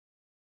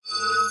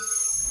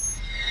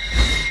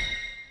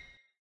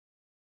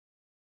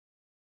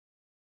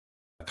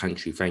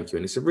country? Thank you.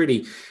 And it's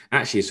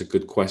it's a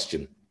good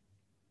question,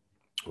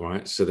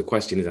 right? So the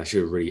question is, I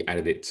should have really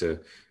added it to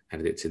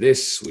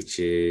this, which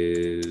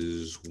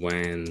is,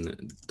 when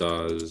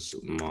does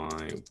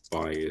my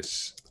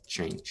bias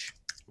change,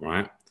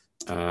 right?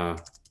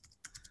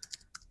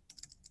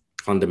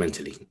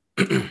 Fundamentally.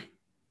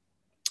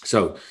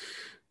 So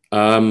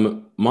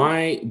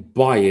my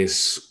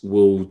bias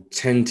will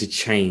tend to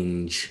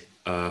change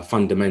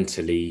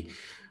fundamentally,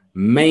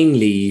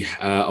 mainly,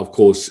 of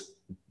course,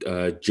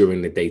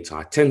 during the data.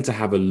 I tend to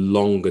have a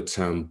longer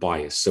term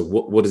bias. So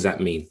what does that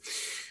mean?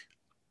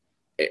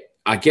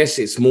 I guess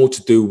it's more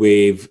to do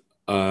with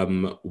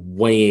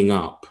weighing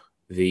up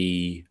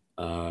the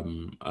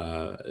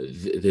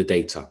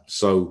data.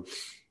 So,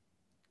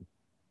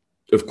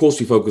 of course,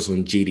 we focus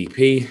on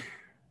GDP,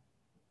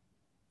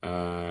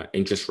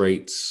 interest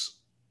rates,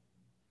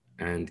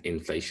 and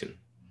inflation.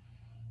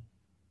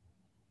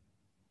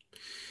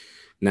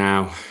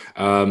 Now,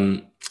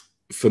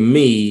 for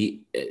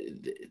me,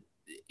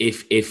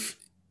 if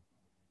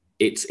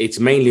it's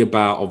mainly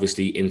about,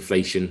 obviously,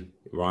 inflation,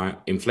 right?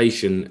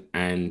 Inflation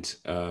and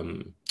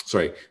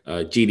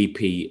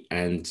GDP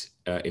and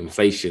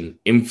inflation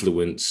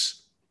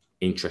influence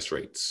interest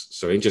rates.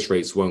 So interest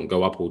rates won't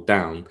go up or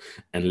down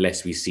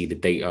unless we see the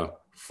data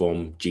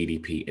from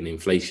GDP and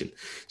inflation.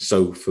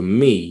 So for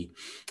me,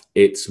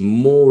 it's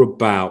more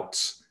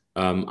about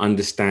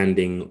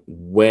understanding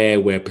where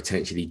we're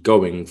potentially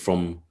going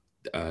from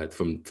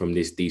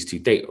these two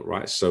data,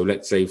 right? So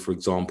let's say, for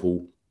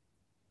example,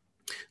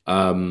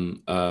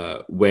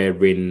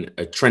 we're in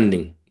a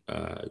trending.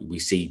 We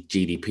see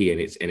GDP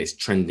and it's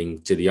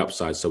trending to the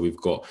upside. So we've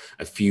got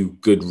a few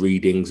good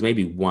readings,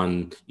 maybe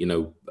one,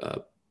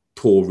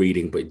 poor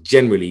reading, but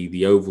generally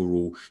the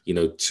overall,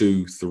 last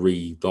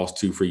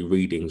 2-3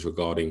 readings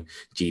regarding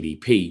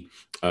GDP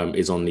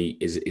is on the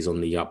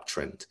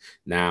uptrend.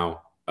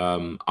 Now,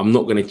 I'm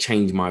not going to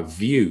change my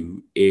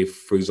view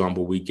if, for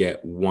example, we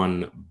get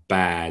one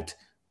bad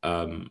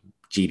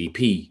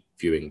GDP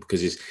viewing,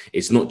 because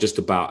it's not just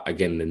about,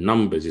 again, the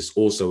numbers. It's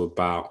also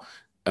about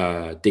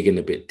digging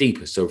a bit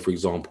deeper. So, for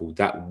example,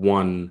 that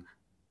one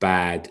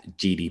bad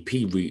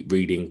GDP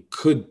reading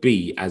could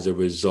be as a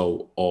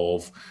result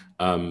of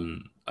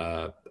the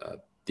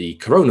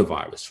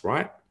coronavirus,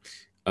 right?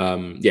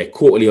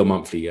 Quarterly or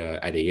monthly,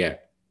 Eddie. Yeah.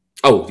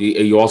 Oh,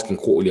 you're asking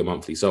quarterly or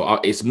monthly. So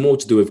it's more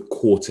to do with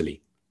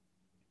quarterly.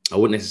 I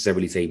wouldn't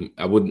necessarily say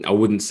I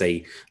wouldn't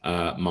say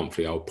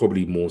monthly. I would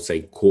probably more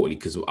say quarterly,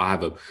 because I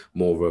have a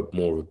more of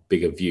a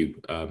bigger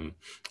view, or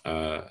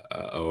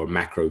a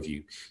macro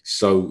view.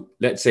 So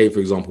let's say, for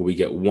example, we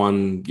get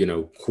one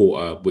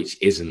quarter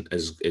which isn't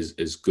as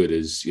good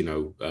as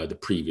the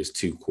previous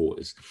 2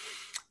 quarters.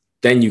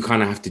 Then you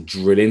kind of have to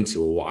drill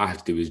into, or what I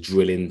have to do is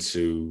drill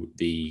into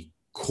the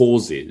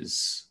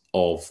causes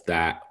of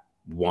that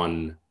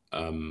one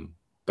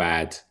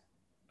bad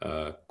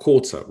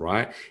quarter,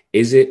 right?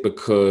 Is it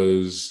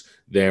because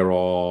there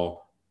are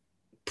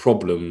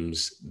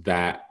problems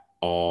that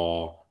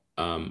are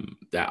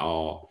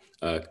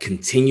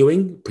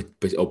continuing,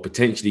 or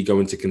potentially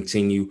going to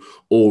continue,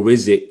 or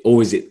is it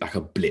like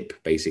a blip?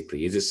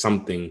 Basically, is it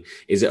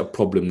a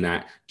problem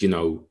that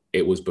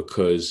it was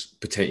because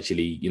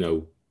potentially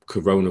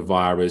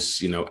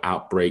coronavirus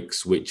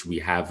outbreaks, which we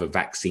have a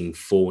vaccine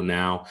for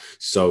now?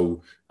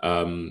 So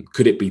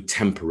could it be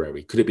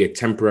temporary? Could it be a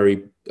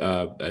temporary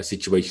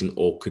situation,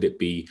 or could it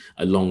be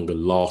a longer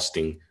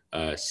lasting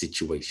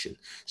situation?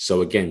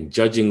 So again,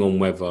 judging on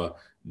whether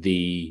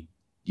the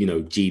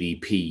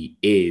GDP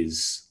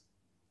is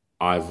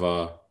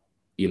either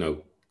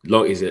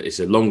it's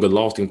a longer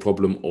lasting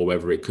problem, or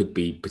whether it could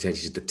be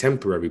potentially just a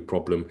temporary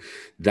problem,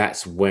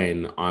 that's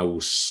when I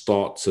will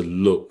start to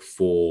look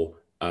for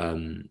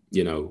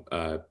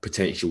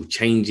potential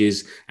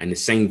changes. And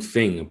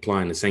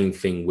applying the same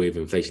thing with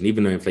inflation.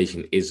 Even though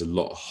inflation is a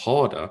lot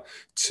harder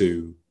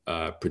to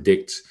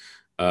predict,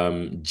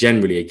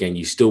 generally, again,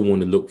 you still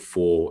want to look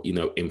for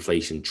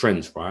inflation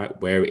trends, right?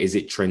 Where is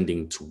it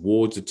trending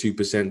towards a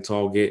 2%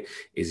 target?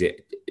 Is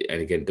it,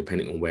 and again,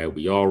 depending on where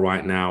we are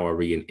right now, are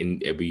we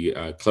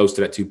close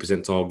to that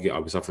 2% target?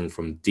 Are we suffering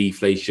from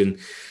deflation?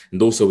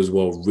 And also, as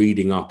well,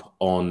 reading up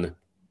on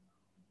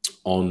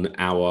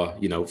our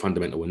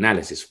fundamental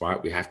analysis,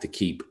 right? We have to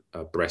keep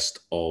abreast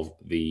of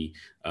the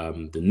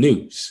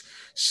news.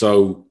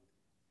 So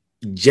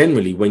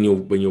generally, when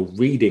you're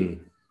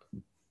reading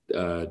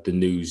the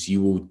news,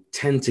 you will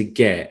tend to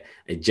get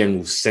a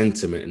general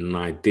sentiment and an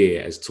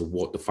idea as to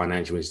what the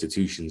financial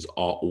institutions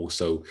are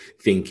also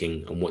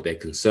thinking and what they're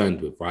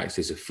concerned with, right? So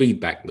it's a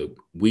feedback loop.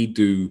 We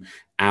do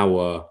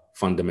our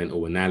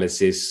fundamental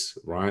analysis,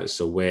 right?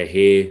 So we're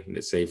here,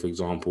 let's say, for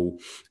example,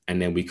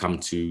 and then we come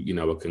to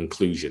a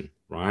conclusion,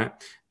 right?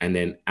 And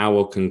then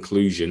our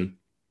conclusion,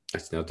 I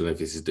don't know if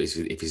this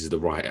is the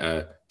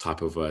right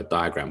type of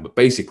diagram, but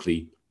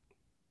basically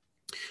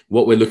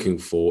what we're looking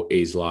for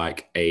is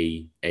like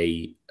a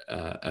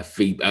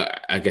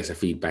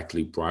feedback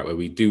loop, right? Where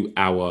we do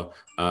our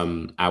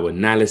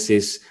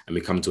analysis and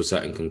we come to a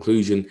certain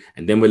conclusion,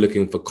 and then we're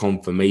looking for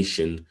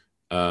confirmation,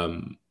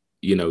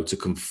 to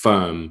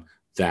confirm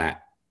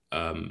that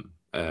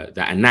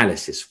that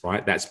analysis,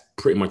 right? That's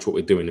pretty much what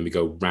we're doing, and we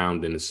go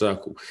round in a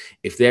circle.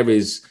 If there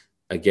is,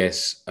 I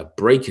guess, a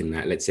break in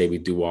that, let's say we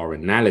do our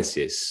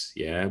analysis,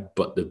 yeah,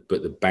 but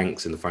the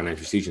banks and the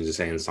financial institutions are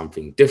saying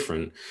something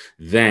different,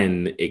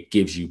 then it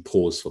gives you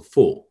pause for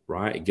thought,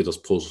 right? It gives us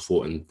pause for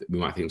thought, and we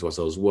might think to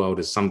ourselves, well,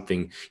 there's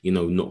something,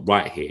 not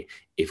right here.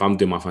 If I'm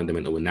doing my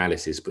fundamental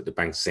analysis, but the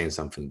bank's saying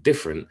something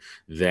different,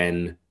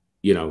 then,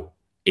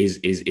 is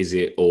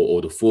it,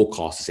 or the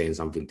forecast is saying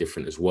something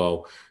different as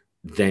well,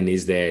 then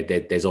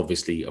there's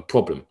obviously a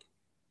problem.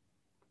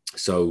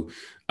 So,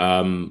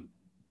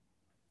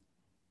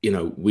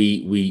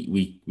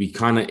 we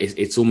kind of,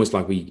 it's almost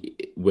like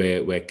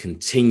we're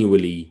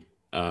continually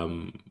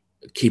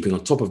keeping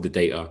on top of the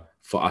data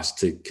for us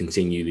to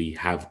continually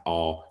have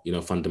our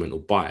fundamental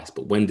bias.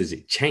 But when does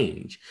it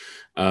change?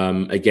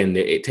 Again,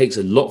 it takes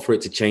a lot for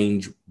it to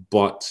change,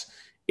 but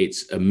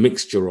it's a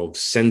mixture of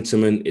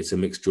sentiment, it's a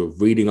mixture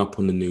of reading up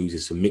on the news,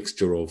 it's a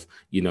mixture of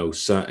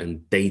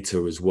certain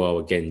data as well,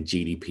 again,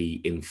 GDP,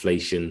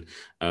 inflation,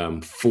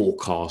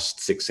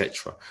 forecasts,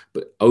 etc.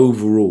 But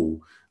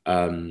overall,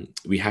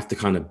 we have to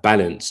kind of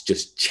balance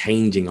just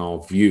changing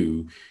our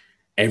view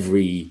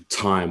every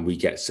time we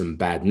get some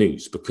bad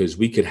news, because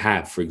we could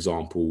have, for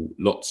example,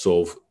 lots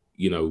of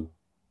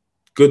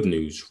good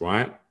news,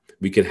 right?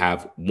 We could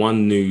have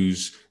one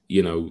news,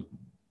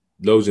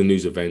 loads of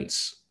news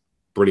events,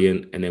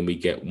 brilliant, and then we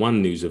get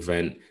one news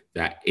event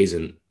that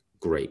isn't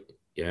great.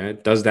 Yeah,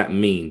 does that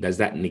mean I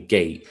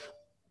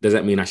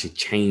should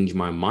change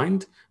my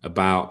mind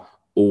about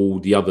all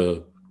the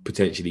other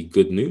potentially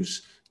good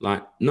news?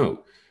 Like,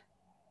 no.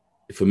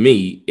 For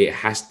me, it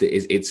has to.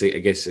 I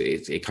guess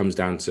it comes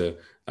down to.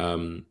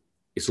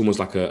 It's almost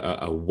like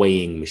a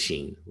weighing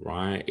machine,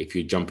 right? If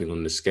you're jumping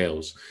on the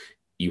scales,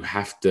 you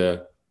have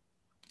to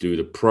do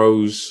the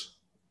pros,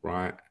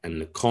 right, and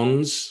the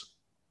cons.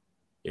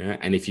 Yeah,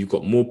 and if you've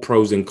got more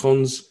pros than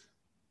cons,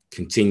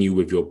 continue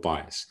with your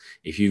bias.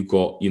 If you've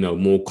got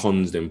more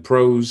cons than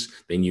pros,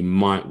 then you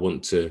might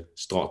want to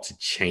start to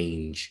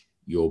change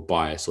your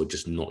bias or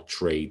just not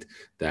trade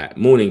that.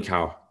 Morning,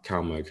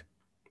 Calmug.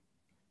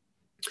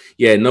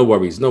 Yeah, no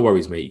worries,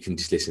 mate. You can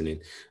just listen in.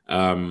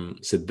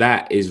 So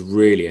that is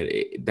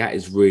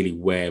really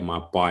where my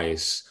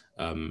bias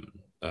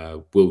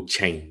will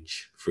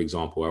change. For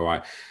example, all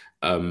right,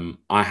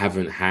 I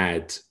haven't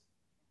had.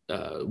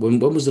 When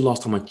was the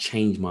last time I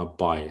changed my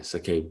bias?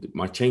 Okay,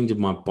 my change of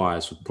my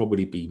bias would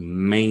probably be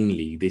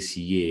mainly this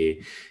year.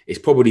 It's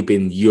probably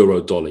been euro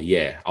dollar.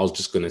 Yeah, I was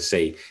just gonna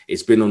say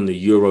it's been on the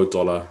euro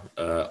dollar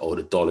or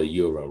the dollar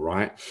euro,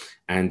 right?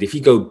 And if you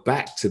go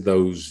back to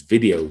those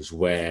videos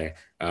where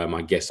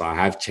I guess I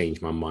have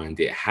changed my mind,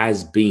 it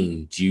has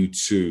been due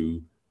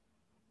to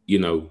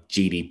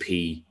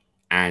GDP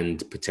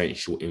and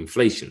potential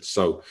inflation.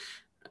 So,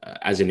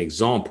 as an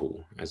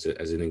example,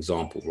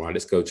 right?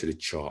 Let's go to the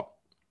chart.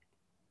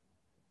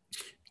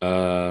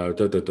 Euro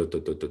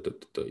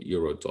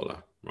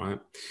dollar, right?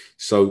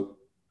 So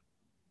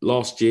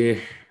last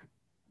year,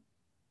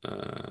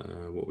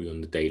 what were we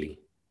on the daily?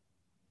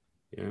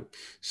 Yeah.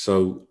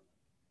 So,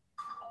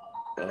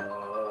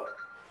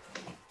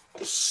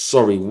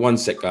 sorry, one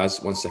sec,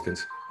 guys. 1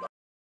 second.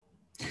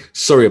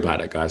 Sorry about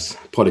that, guys.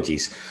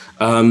 Apologies.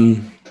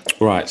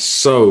 Right.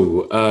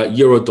 So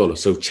euro dollar.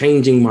 So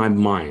changing my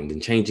mind and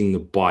changing the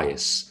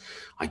bias,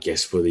 I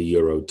guess, for the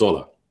euro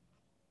dollar.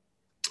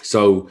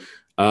 So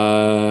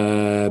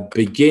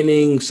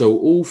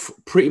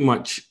pretty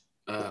much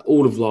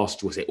all of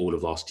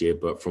last year,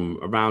 but from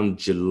around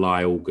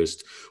July,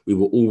 August, we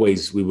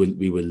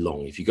were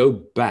long. If you go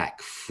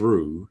back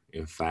through,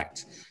 in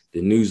fact,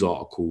 the news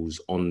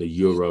articles on the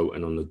euro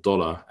and on the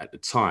dollar at the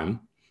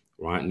time,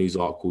 right? News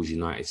articles,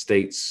 United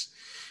States.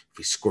 If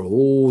we scroll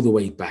all the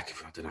way back,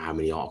 I don't know how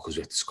many articles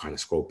we have to kind of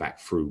scroll back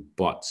through,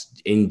 but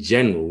in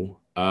general,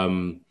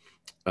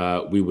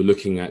 we were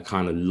looking at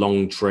kind of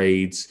long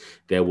trades.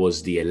 There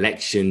was the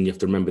election. You have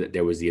to remember that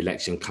there was the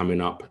election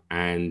coming up,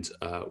 and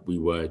we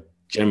were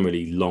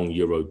generally long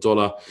euro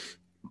dollar.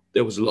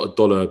 There was a lot of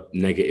dollar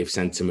negative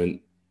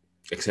sentiment,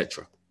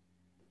 etc.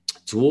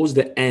 Towards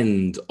the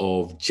end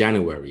of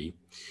January,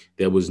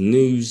 there was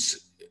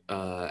news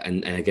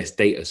and I guess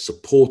data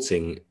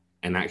supporting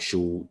an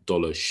actual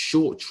dollar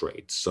short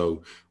trade.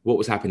 So what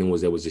was happening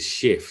was there was a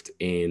shift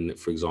in,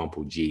 for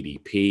example,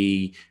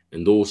 GDP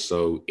and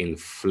also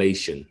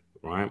inflation,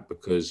 right?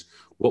 Because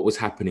what was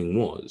happening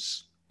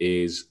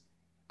is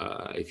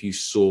if you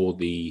saw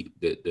the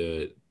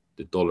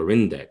dollar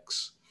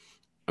index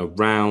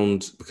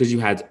around, because you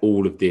had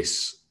all of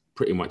this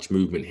pretty much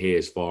movement here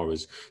as far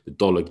as the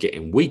dollar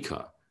getting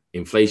weaker,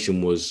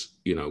 inflation was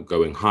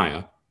going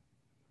higher,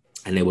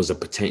 and there was a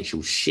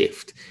potential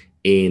shift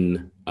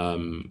in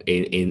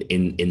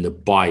the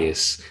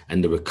bias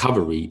and the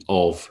recovery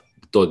of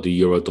the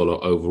euro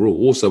dollar overall.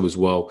 Also, as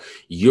well,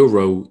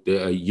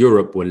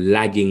 Europe were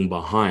lagging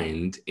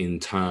behind in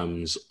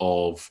terms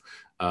of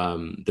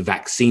the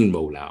vaccine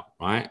rollout.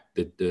 Right,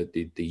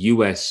 the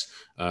US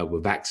were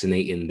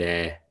vaccinating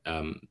their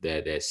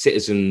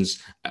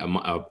citizens at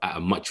a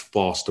much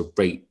faster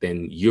rate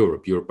than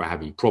Europe. Europe were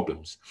having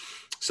problems.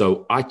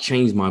 So I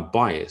changed my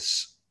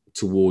bias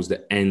towards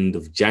the end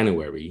of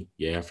January.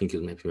 Yeah, I think it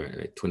was maybe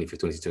like 25th,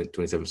 26th,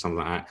 27th, something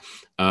like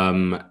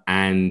that.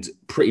 And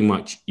pretty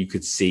much you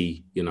could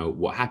see,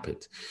 what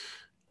happened.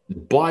 The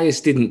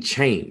bias didn't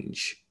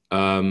change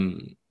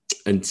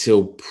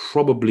until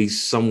probably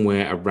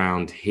somewhere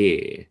around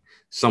here.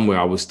 Somewhere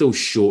I was still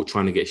short,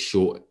 trying to get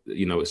short,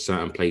 at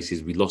certain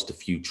places. We lost a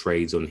few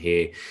trades on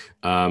here.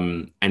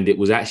 And it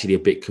was actually a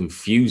bit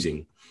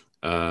confusing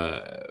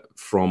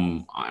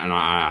and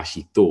I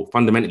actually thought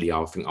fundamentally,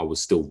 I think I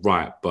was still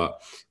right.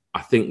 But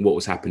I think what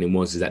was happening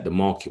is that the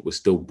market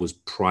was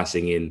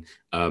pricing in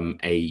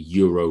a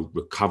euro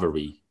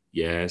recovery.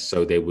 Yeah,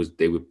 so they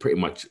were pretty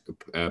much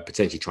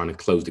potentially trying to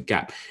close the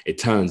gap. It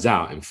turns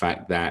out, in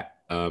fact, that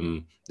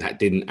that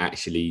didn't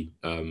actually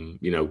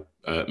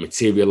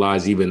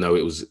materialize, even though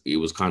it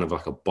was kind of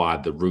like a buy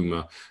the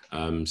rumor,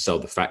 sell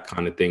the fact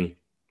kind of thing.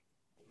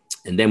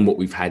 And then what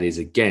we've had is,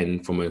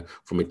 again, from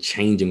a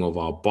changing of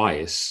our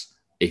bias.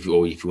 If you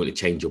want to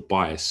change your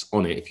bias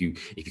on it, if you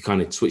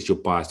kind of switch your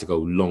bias to go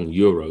long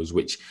euros,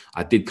 which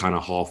I did kind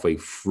of halfway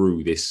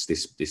through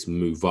this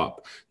move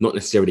up, not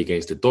necessarily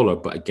against the dollar,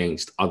 but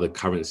against other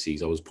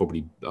currencies. I was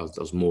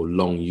more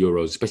long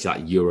euros, especially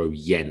like euro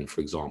yen,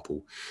 for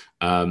example.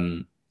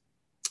 That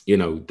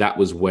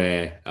was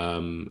where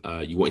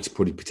you wanted to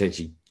probably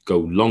potentially go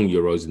long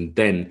euros. And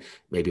then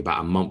maybe about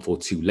a month or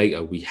two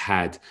later, we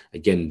had,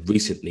 again,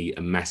 recently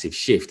a massive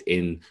shift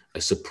in a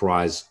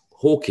surprise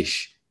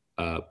hawkish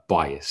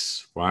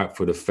bias, right,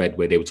 for the Fed,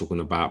 where they were talking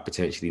about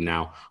potentially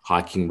now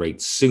hiking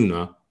rates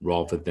sooner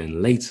rather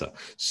than later.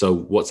 So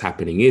what's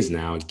happening is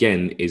now,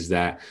 again, is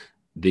that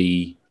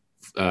the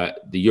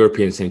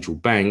European Central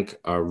Bank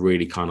are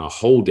really kind of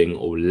holding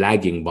or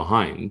lagging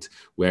behind,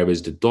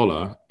 whereas the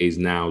dollar is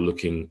now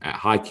looking at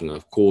hiking.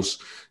 Of course,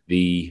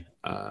 the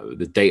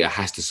data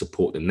has to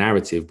support the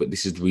narrative, but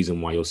this is the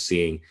reason why you're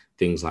seeing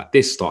things like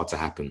this start to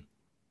happen.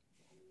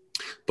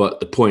 But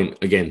the point,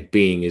 again,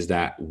 being is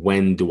that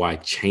when do I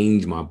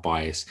change my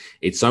bias?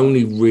 It's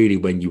only really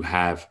when you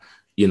have,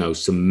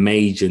 some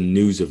major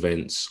news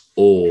events,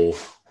 or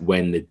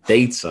when the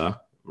data,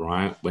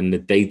 right, when the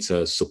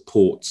data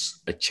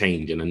supports a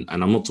change. And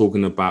I'm not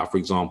talking about, for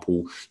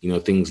example,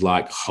 things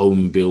like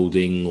home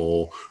building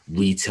or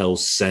retail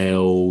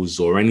sales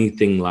or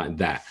anything like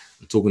that.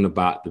 I'm talking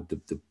about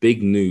the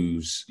big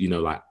news,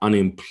 like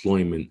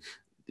unemployment,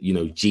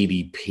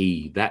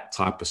 GDP, that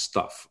type of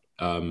stuff.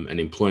 And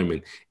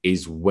employment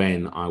is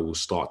when I will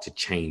start to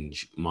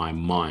change my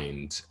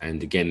mind.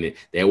 And again,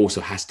 there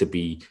also has to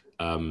be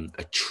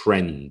a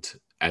trend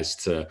as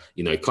to,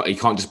 it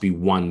can't just be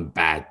one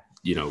bad,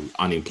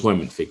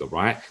 unemployment figure,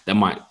 right? That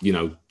might,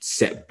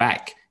 set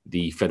back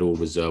the Federal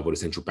Reserve or the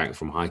central bank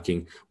from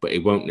hiking, but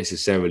it won't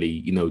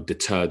necessarily,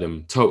 deter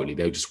them totally.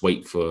 They'll just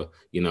wait for,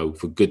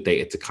 for good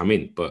data to come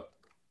in. But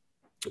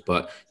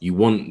you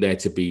want there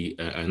to be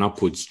an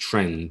upwards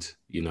trend,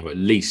 at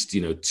least,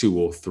 2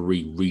 or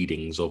 3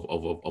 readings of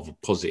a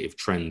positive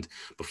trend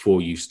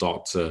before you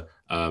start to,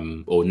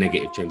 or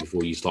negative trend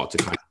before you start to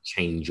kind of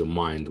change your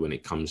mind when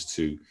it comes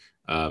to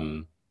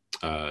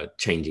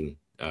changing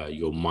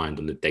your mind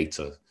on the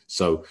data.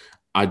 So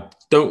I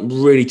don't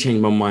really change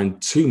my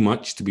mind too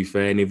much, to be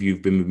fair. Any of you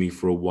who've been with me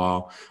for a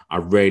while, I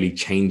rarely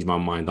change my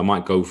mind. I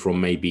might go from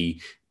maybe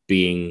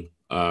being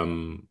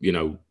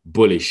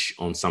bullish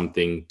on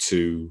something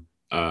to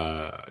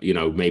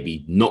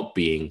maybe not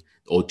being,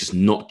 or just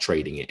not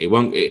trading it.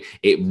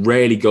 It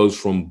rarely goes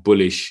from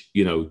bullish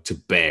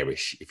to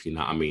bearish, if you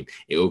know what I mean.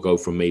 It will go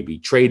from maybe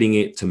trading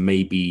it to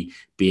maybe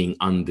being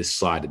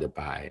undecided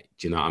about it.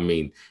 Do you know what I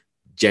mean?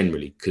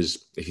 Generally,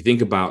 because if you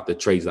think about the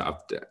trades that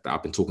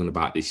I've been talking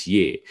about this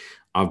year,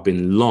 I've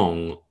been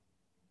long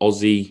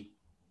Aussie,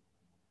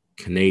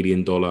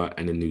 Canadian dollar,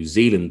 and the New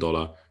Zealand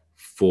dollar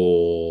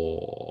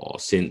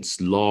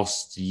since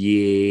last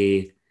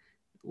year,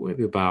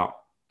 maybe about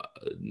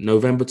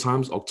November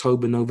times,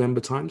 October, November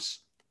times.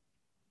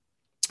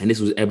 And this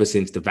was ever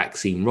since the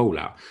vaccine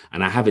rollout.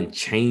 And I haven't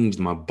changed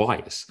my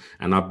bias.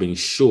 And I've been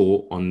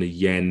short on the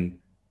yen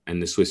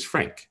and the Swiss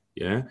franc.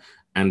 Yeah.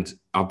 And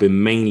I've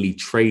been mainly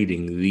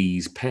trading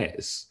these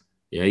pairs.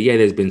 Yeah,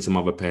 there's been some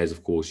other pairs,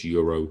 of course,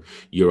 euro,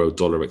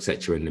 dollar,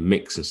 etc., in the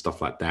mix and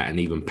stuff like that, and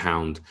even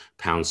pound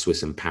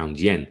Swiss and pound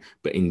yen.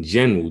 But in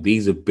general,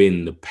 these have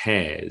been the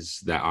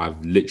pairs that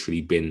I've literally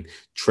been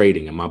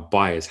trading, and my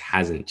bias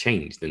hasn't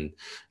changed. And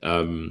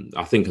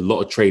I think a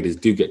lot of traders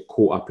do get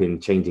caught up in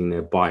changing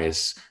their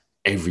bias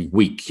every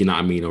week, you know what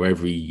I mean, or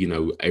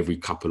every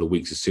couple of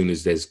weeks. As soon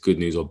as there's good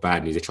news or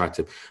bad news, they try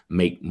to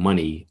make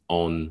money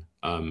on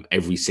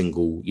every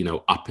single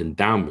up and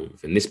down move.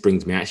 And this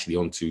brings me actually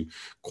onto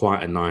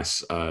quite a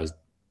nice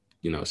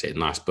say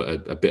nice,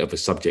 but a bit of a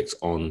subject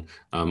on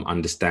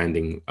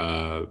understanding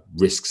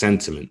risk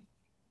sentiment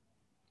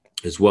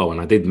as well. And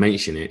I did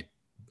mention it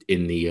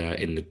in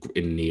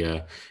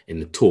the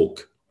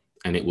talk,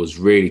 and it was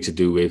really to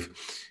do with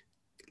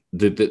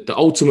the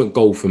ultimate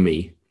goal for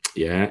me,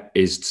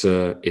 is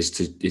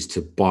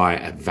to buy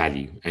at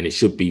value. And it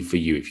should be for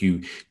you. If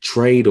you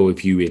trade, or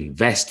if you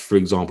invest, for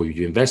example, if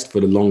you invest for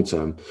the long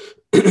term,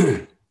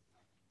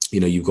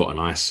 you've got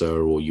an ISA,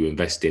 or you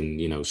invest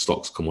in,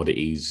 stocks,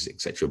 commodities,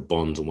 etc.,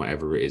 bonds, and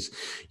whatever it is,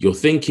 you're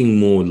thinking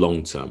more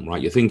long term,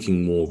 right? You're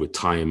thinking more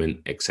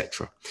retirement,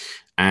 etc.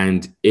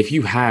 And if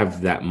you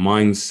have that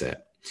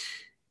mindset,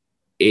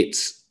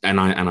 and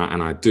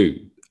I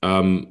do.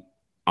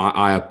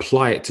 I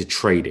apply it to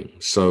trading.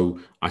 So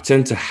I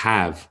tend to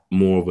have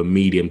more of a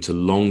medium to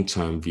long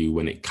term view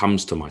when it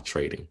comes to my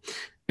trading.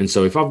 And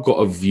so if I've got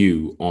a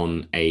view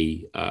on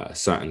a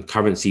certain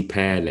currency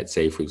pair, let's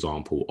say, for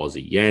example,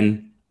 Aussie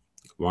yen,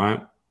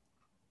 right?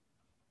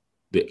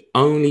 The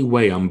only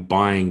way I'm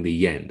buying the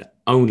yen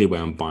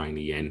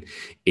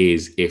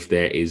is if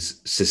there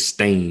is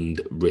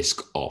sustained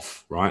risk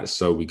off, right?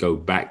 So we go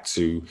back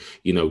to,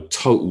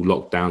 total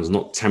lockdowns,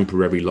 not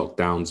temporary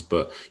lockdowns,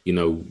 but,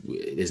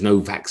 there's no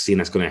vaccine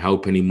that's going to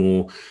help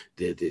anymore.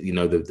 The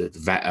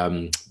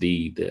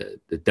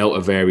Delta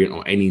variant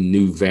or any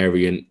new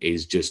variant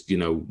is just,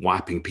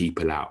 wiping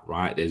people out,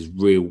 right? There's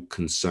real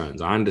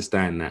concerns. I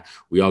understand that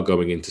we are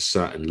going into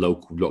certain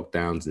local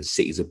lockdowns and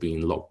cities are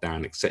being locked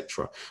down,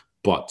 etc.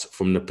 But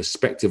from the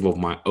perspective of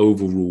my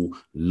overall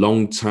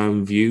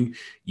long-term view,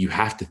 you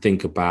have to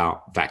think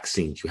about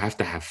vaccines. You have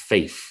to have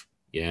faith,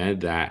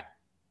 that,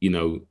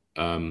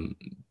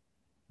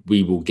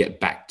 we will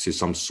get back to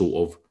some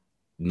sort of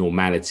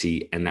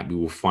normality and that we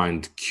will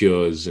find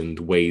cures and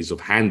ways of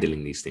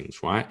handling these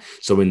things, right?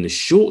 So in the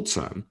short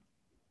term,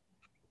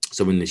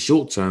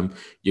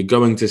 you're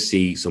going to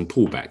see some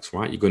pullbacks,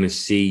 right? You're going to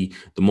see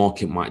the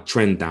market might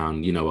trend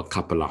down, a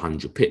couple of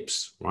 100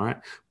 pips, right?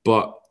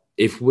 But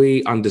if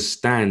we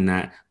understand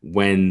that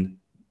when,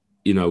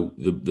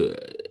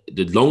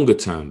 the longer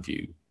term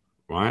view,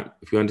 right?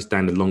 If we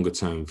understand the longer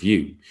term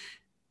view,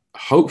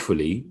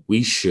 hopefully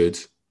we should,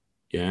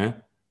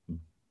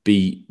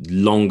 be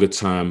longer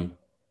term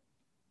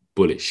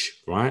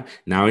bullish, right?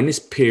 Now, in this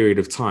period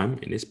of time,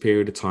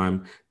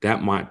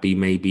 that might be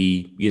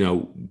maybe,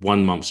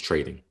 1 month's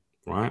trading,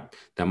 right?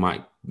 That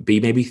might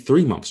be maybe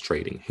 3 months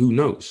trading. Who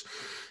knows?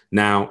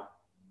 Now,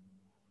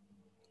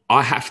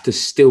 I have to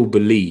still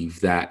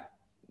believe that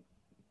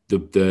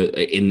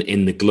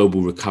in the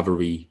global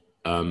recovery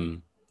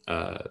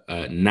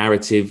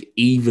narrative,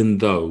 even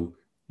though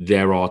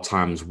there are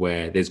times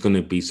where there's going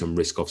to be some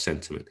risk off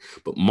sentiment.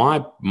 But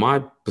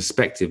my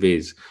perspective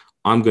is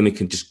I'm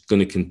just going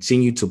to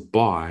continue to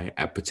buy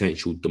at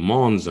potential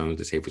demand zones.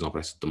 Let's say, for example,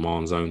 that's a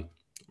demand zone,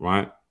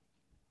 right?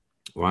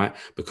 Right?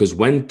 Because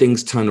when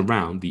things turn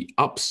around, the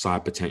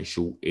upside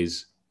potential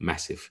is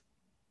massive.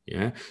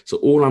 Yeah. So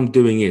all I'm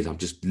doing is I'm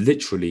just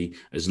literally,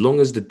 as long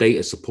as the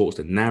data supports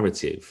the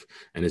narrative,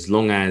 and as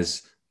long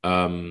as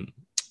the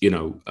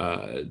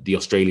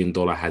Australian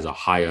dollar has a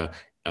higher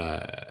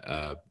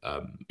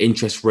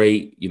interest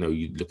rate,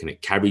 you're looking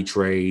at carry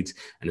trades,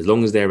 and as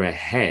long as they're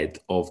ahead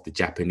of the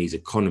Japanese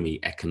economy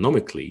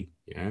economically,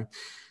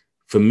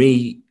 for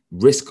me,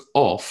 risk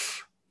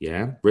off,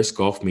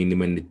 meaning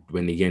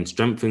when the yen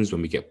strengthens,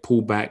 when we get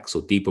pullbacks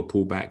or deeper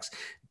pullbacks,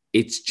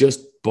 it's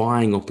just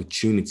buying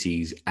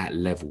opportunities at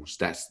levels.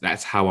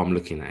 That's how I'm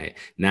looking at it.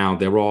 Now,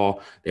 there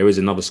is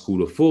another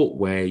school of thought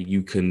where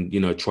you can,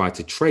 try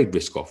to trade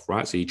risk off,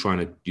 right? So you're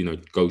trying to,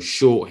 go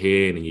short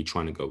here, and then you're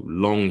trying to go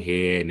long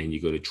here, and then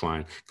you're going to try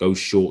and go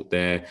short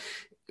there.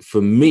 For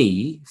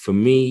me,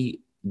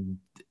 and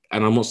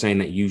I'm not saying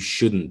that you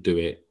shouldn't do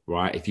it,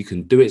 right? If you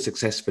can do it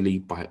successfully,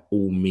 by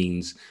all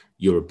means,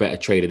 you're a better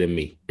trader than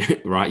me,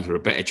 right? You're a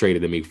better trader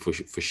than me for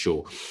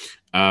sure.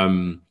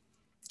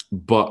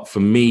 But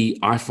for me,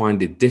 I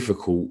find it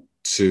difficult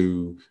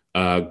to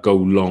go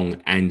long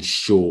and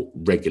short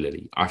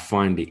regularly. I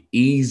find it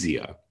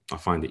easier.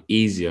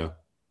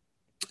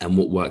 And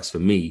what works for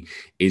me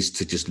is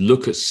to just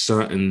look at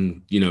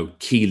certain,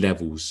 key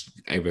levels,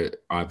 either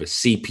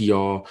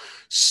CPR,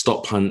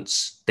 stop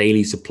hunts,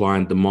 daily supply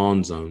and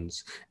demand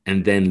zones,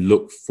 and then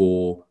look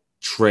for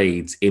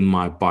trades in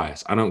my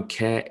bias. I don't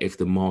care if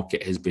the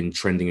market has been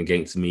trending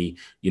against me,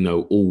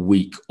 all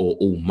week or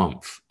all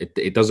month.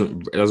 It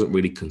doesn't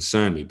really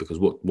concern me, because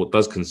what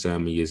does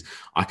concern me is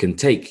I can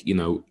take,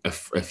 a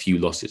few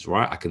losses,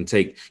 right? I can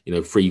take,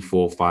 3,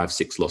 4, 5,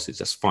 6 losses.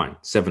 That's fine.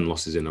 7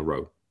 losses in a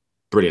row.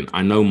 Brilliant.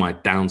 I know my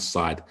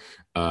downside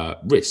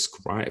risk,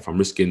 right? If I'm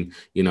risking,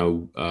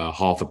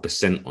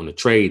 0.5% on a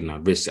trade, and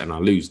I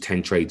lose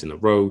 10 trades in a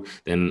row,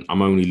 then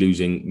I'm only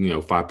losing,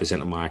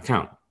 5% of my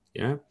account.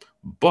 Yeah.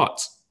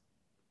 But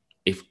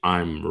if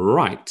I am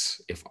right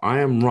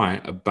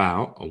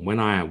about, and when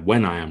I am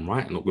right, I'm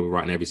not going to be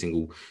right in every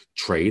single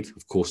trade,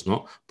 of course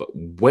not. But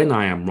when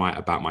I am right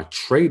about my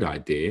trade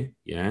idea,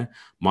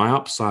 my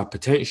upside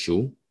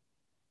potential,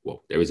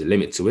 well, there is a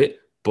limit to it,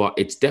 but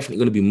it's definitely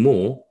going to be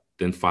more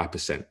than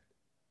 5%.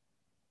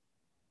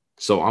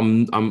 So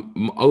I'm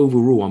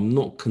overall, I'm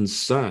not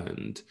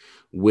concerned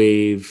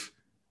with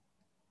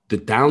the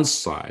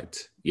downside,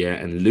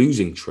 and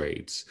losing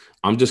trades.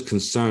 I'm just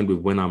concerned with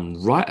when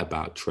I'm right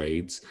about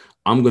trades,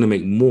 I'm going to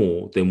make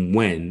more than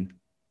when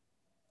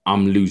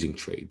I'm losing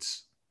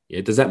trades. Yeah.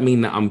 Does that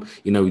mean that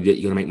that you're going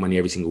to make money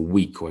every single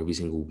week or every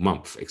single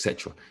month,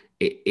 etc.?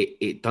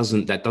 It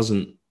doesn't. That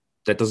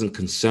doesn't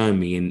concern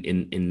me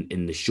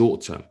in the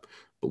short term.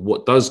 But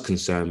what does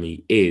concern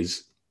me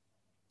is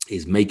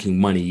making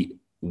money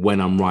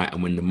when I'm right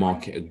and when the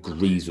market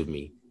agrees with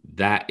me.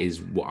 That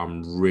is what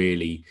I'm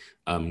really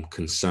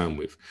concerned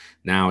with.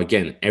 Now,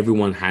 again,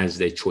 everyone has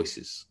their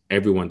choices.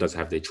 Everyone does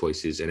have their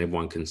choices, and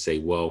everyone can say,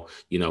 well,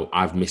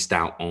 I've missed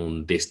out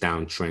on this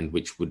downtrend,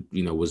 which would,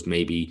 was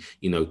maybe,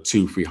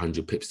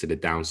 200-300 pips to the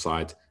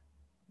downside.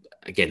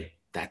 Again,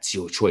 that's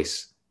your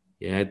choice.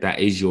 Yeah, that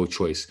is your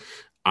choice.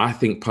 I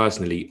think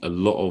personally, a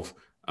lot of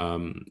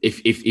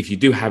if you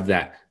do have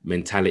that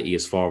mentality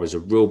as far as a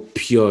real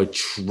pure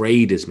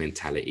trader's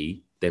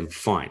mentality, then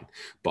fine.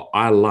 But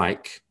I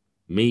like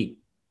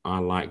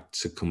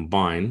to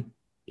combine,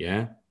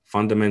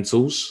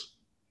 fundamentals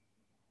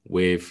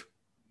with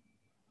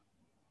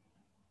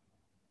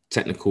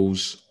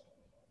technicals,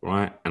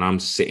 right? And I'm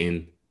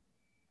sitting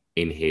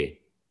in here.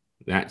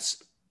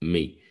 That's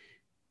me.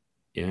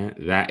 Yeah,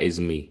 that is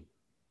me.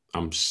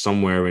 I'm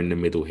somewhere in the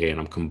middle here, and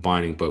I'm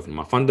combining both. And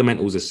my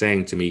fundamentals are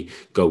saying to me,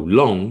 go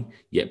long,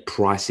 yet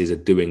prices are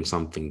doing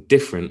something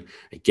different.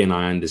 Again,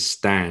 I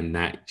understand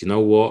that, you know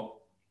what?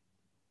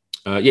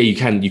 You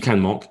can,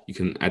 Mark. You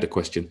can add a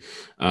question.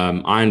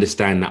 I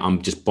understand that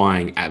I'm just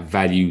buying at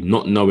value,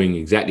 not knowing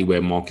exactly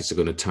where markets are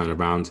going to turn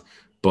around.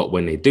 But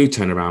when they do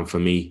turn around for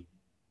me,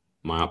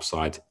 my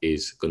upside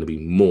is going to be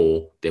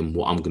more than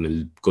what I'm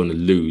going to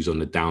lose on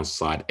the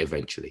downside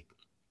eventually.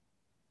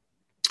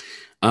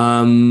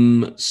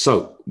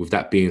 So with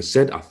that being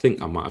said, I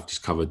think I might have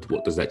just covered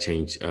what does that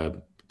change.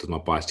 Does my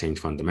bias change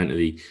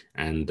fundamentally,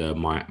 and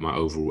my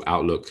overall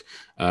outlook.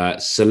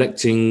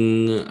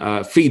 Selecting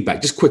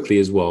feedback just quickly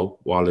as well,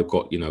 while I've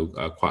got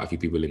quite a few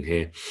people in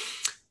here.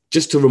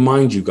 Just to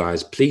remind you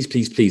guys, please,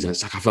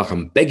 it's like I feel like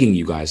I'm begging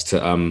you guys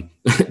to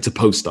to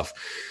post stuff.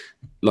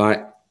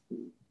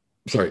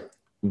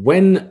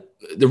 When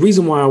the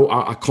reason why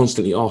I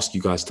constantly ask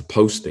you guys to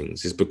post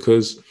things is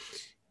because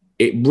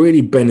it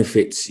really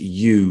benefits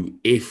you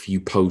if you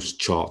post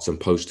charts and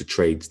post the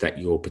trades that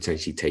you're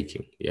potentially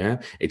taking.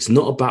 Yeah. It's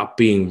not about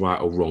being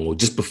right or wrong, or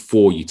just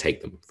before you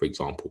take them, for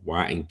example,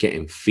 right? And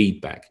getting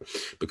feedback,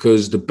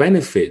 because the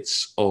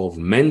benefits of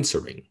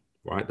mentoring,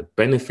 right? The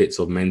benefits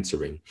of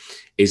mentoring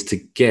is to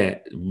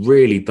get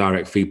really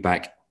direct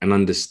feedback and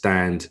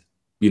understand,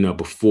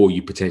 before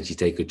you potentially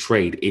take a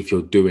trade, if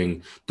you're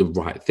doing the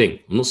right thing.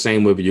 I'm not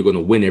saying whether you're going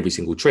to win every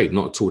single trade,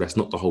 not at all. That's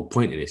not the whole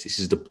point in this. This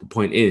is the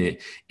point in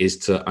it is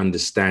to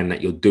understand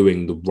that you're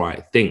doing the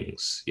right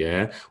things.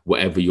 Yeah.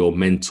 Whatever your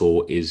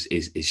mentor is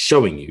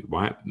showing you,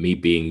 right? Me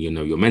being,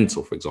 your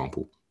mentor, for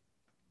example.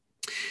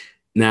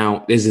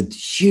 Now, there's a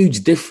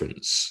huge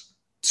difference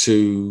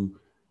to,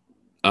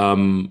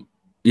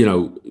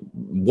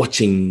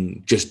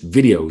 watching just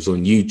videos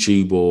on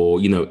YouTube or,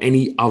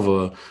 any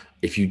other.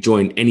 If you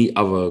join any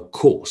other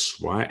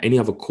course, right? Any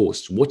other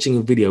course, watching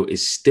a video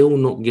is still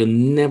not, you're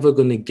never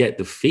going to get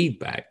the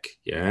feedback,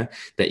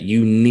 that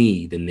you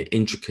need and the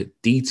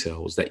intricate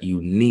details that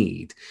you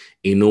need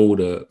in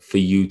order for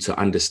you to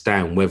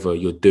understand whether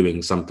you're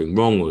doing something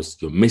wrong or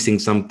you're missing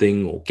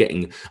something or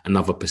getting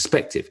another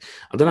perspective.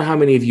 I don't know how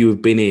many of you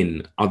have been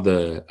in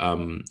other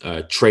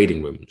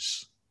trading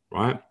rooms,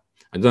 right?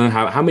 I don't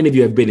know how many of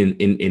you have been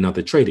in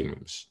other trading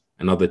rooms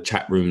and other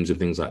chat rooms and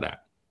things like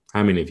that.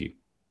 How many of you?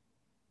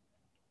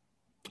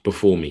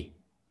 Before me,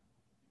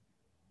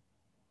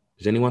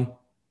 has anyone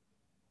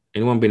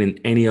been in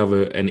any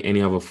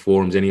other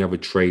forums, any other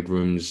trade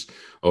rooms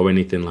or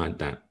anything like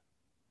that?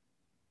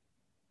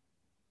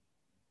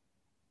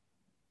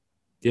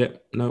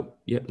 Yep. No.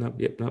 Yep. No.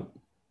 Yep. No.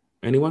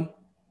 Anyone?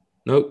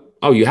 No.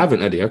 Oh, you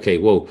haven't, Eddie. Okay.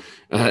 Well,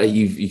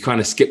 you kind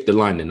of skipped the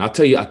line. Then I'll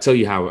tell you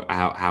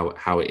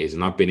how it is.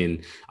 And I've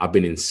been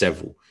in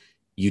several.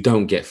 You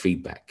don't get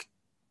feedback.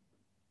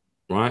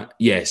 Right.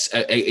 Yes.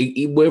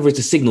 Whether it's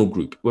a signal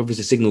group,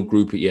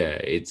 yeah,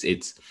 it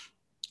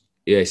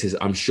says,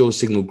 I'm sure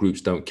signal groups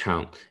don't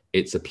count.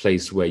 It's a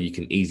place where you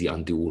can easily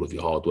undo all of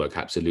your hard work.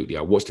 Absolutely.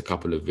 I watched a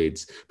couple of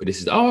vids, but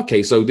this is,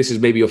 okay. So this is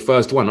maybe your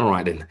first one. All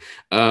right, then.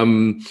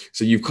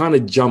 So you've kind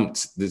of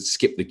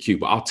skipped the queue,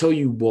 but I'll tell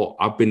you what,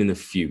 I've been in a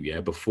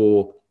few,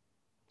 before.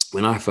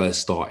 When I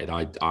first started,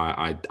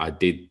 I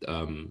did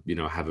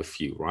have a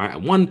few, right,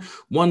 and one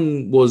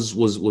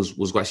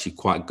was actually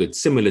quite good,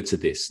 similar to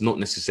this, not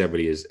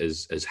necessarily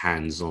as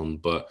hands on,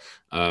 but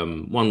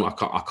one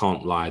I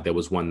can't lie, there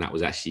was one that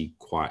was actually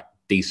quite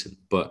decent.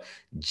 But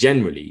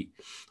generally,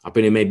 I've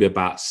been in maybe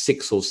about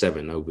 6 or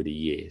 7 over the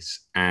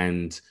years,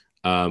 and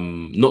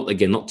not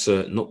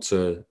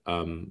to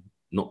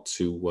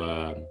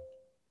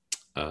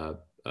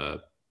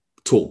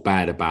talk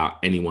bad about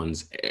anyone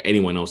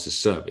else's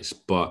service,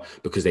 but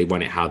because they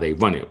run it how they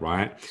run it,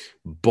 right?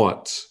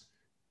 But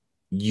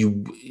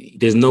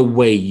there's no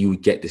way you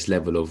would get this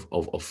level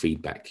of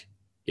feedback.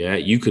 Yeah,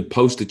 you could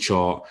post a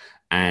chart,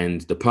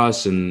 and the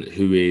person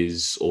who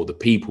is, or the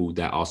people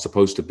that are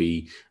supposed to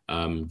be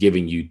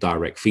giving you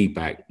direct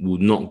feedback will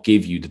not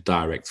give you the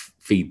direct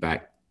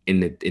feedback in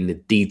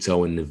the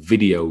detail in the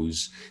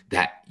videos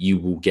that you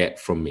will get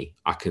from me.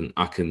 I can.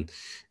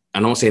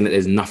 I'm not saying that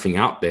there's nothing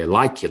out there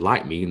like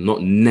me,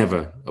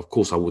 never. Of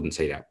course, I wouldn't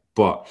say that,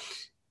 but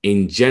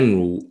in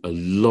general, a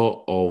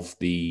lot of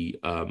the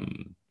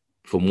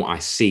from what I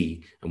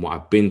see and what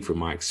I've been through,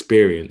 my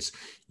experience,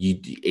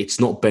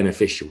 it's not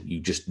beneficial. You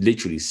just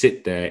literally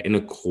sit there in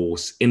a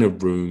course, in a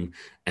room,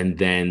 and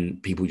then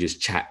people just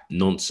chat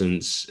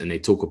nonsense and they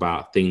talk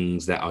about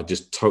things that are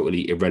just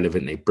totally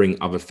irrelevant. They bring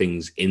other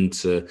things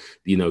into,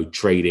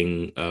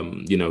 trading,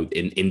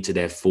 into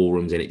their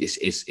forums, and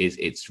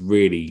it's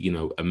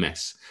really, a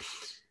mess.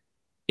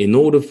 In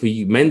order for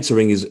you,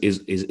 mentoring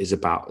is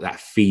about that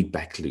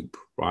feedback loop,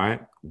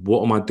 right?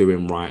 What am I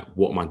doing right?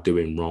 What am I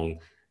doing wrong?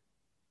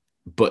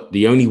 But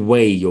the only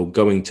way you're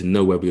going to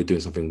know whether you're doing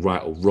something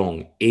right or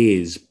wrong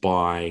is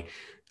by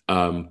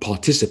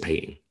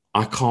participating.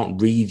 I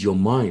can't read your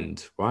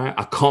mind, right?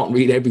 I can't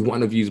read every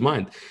one of you's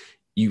mind.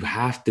 You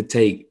have to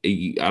take,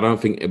 I don't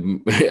think,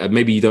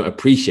 maybe you don't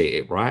appreciate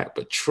it, right?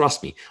 But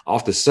trust me,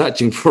 after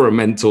searching for a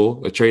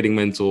mentor, a trading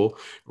mentor,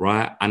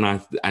 right?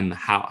 And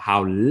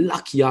how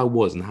lucky I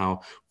was and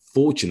how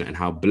fortunate and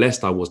how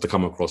blessed I was to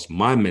come across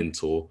my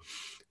mentor,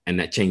 and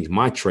that changed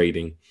my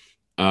trading.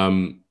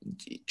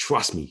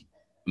 Trust me,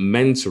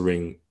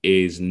 mentoring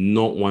is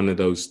not one of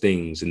those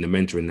things, and the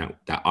mentoring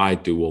that I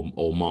do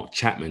or Mark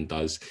Chapman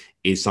does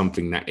is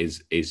something that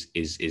is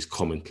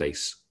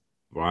commonplace,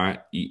 right?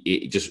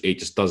 It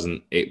just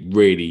doesn't, it's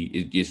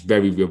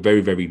you're very,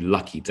 very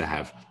lucky to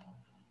have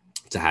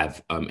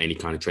any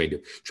kind of trader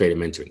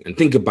mentoring. And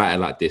think about it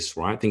like this,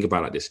 right? Think about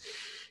it like this.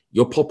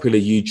 Your popular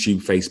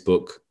YouTube,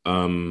 Facebook,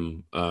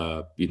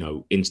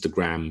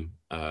 Instagram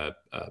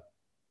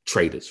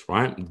traders,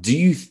 right? Do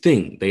you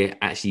think they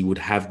actually would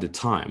have the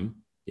time,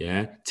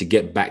 to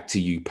get back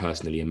to you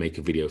personally and make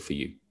a video for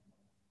you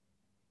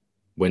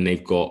when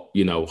they've got,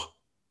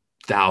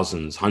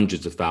 thousands,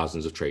 hundreds of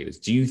thousands of traders?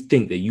 Do you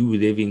think that you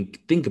would even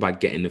think about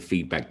getting the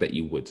feedback that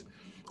you would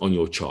on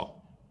your chart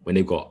when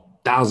they've got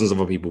thousands of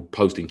other people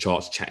posting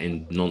charts,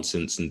 chatting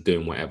nonsense and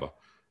doing whatever?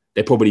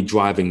 They're probably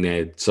driving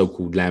their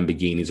so-called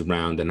Lamborghinis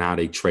around, and how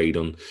they trade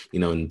on,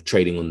 and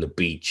trading on the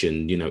beach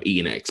and,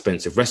 eating at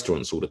expensive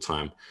restaurants all the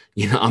time.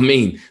 You know what I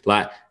mean?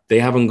 Like, they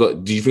haven't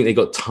got, do you think they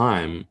got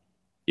time,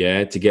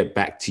 to get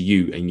back to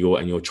you and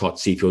your chart,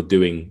 see if you're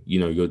doing,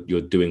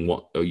 you're doing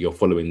what, you're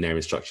following their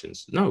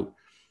instructions? No.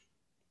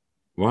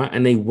 Right.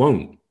 And they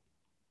won't.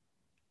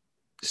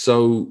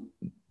 So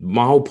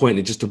my whole point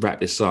is, just to wrap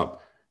this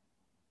up,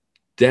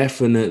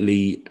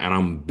 definitely, and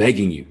I'm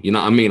begging you, you know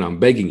what I mean? I'm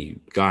begging you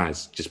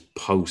guys, just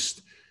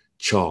post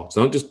charts.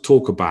 Don't just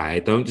talk about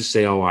it. Don't just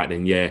say, all right,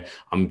 then, yeah,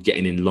 I'm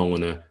getting in long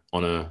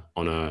on a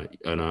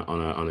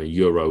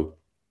euro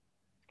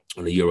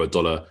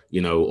dollar,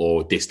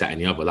 or this, that,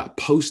 and the other. Like,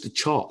 post the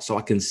chart so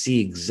I can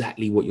see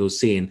exactly what you're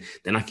seeing.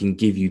 Then I can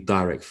give you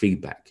direct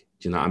feedback.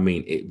 Do you know what I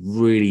mean? It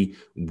really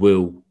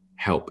will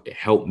help. It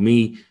helped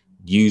me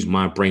use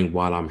my brain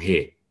while I'm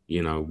here.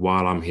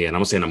 While I'm here, and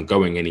I'm not saying I'm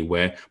going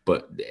anywhere,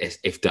 but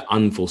if the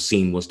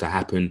unforeseen was to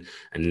happen,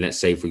 and let's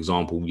say, for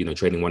example,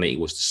 trading 180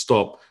 was to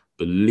stop,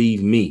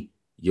 believe me,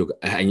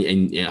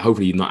 and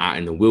hopefully you're not out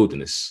in the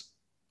wilderness,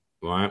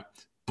 right?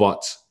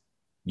 But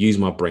use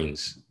my brain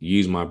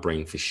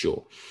for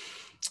sure.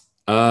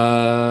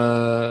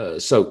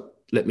 So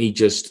let me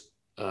just,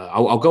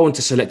 I'll go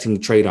into selecting the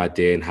trade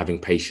idea and having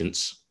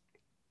patience.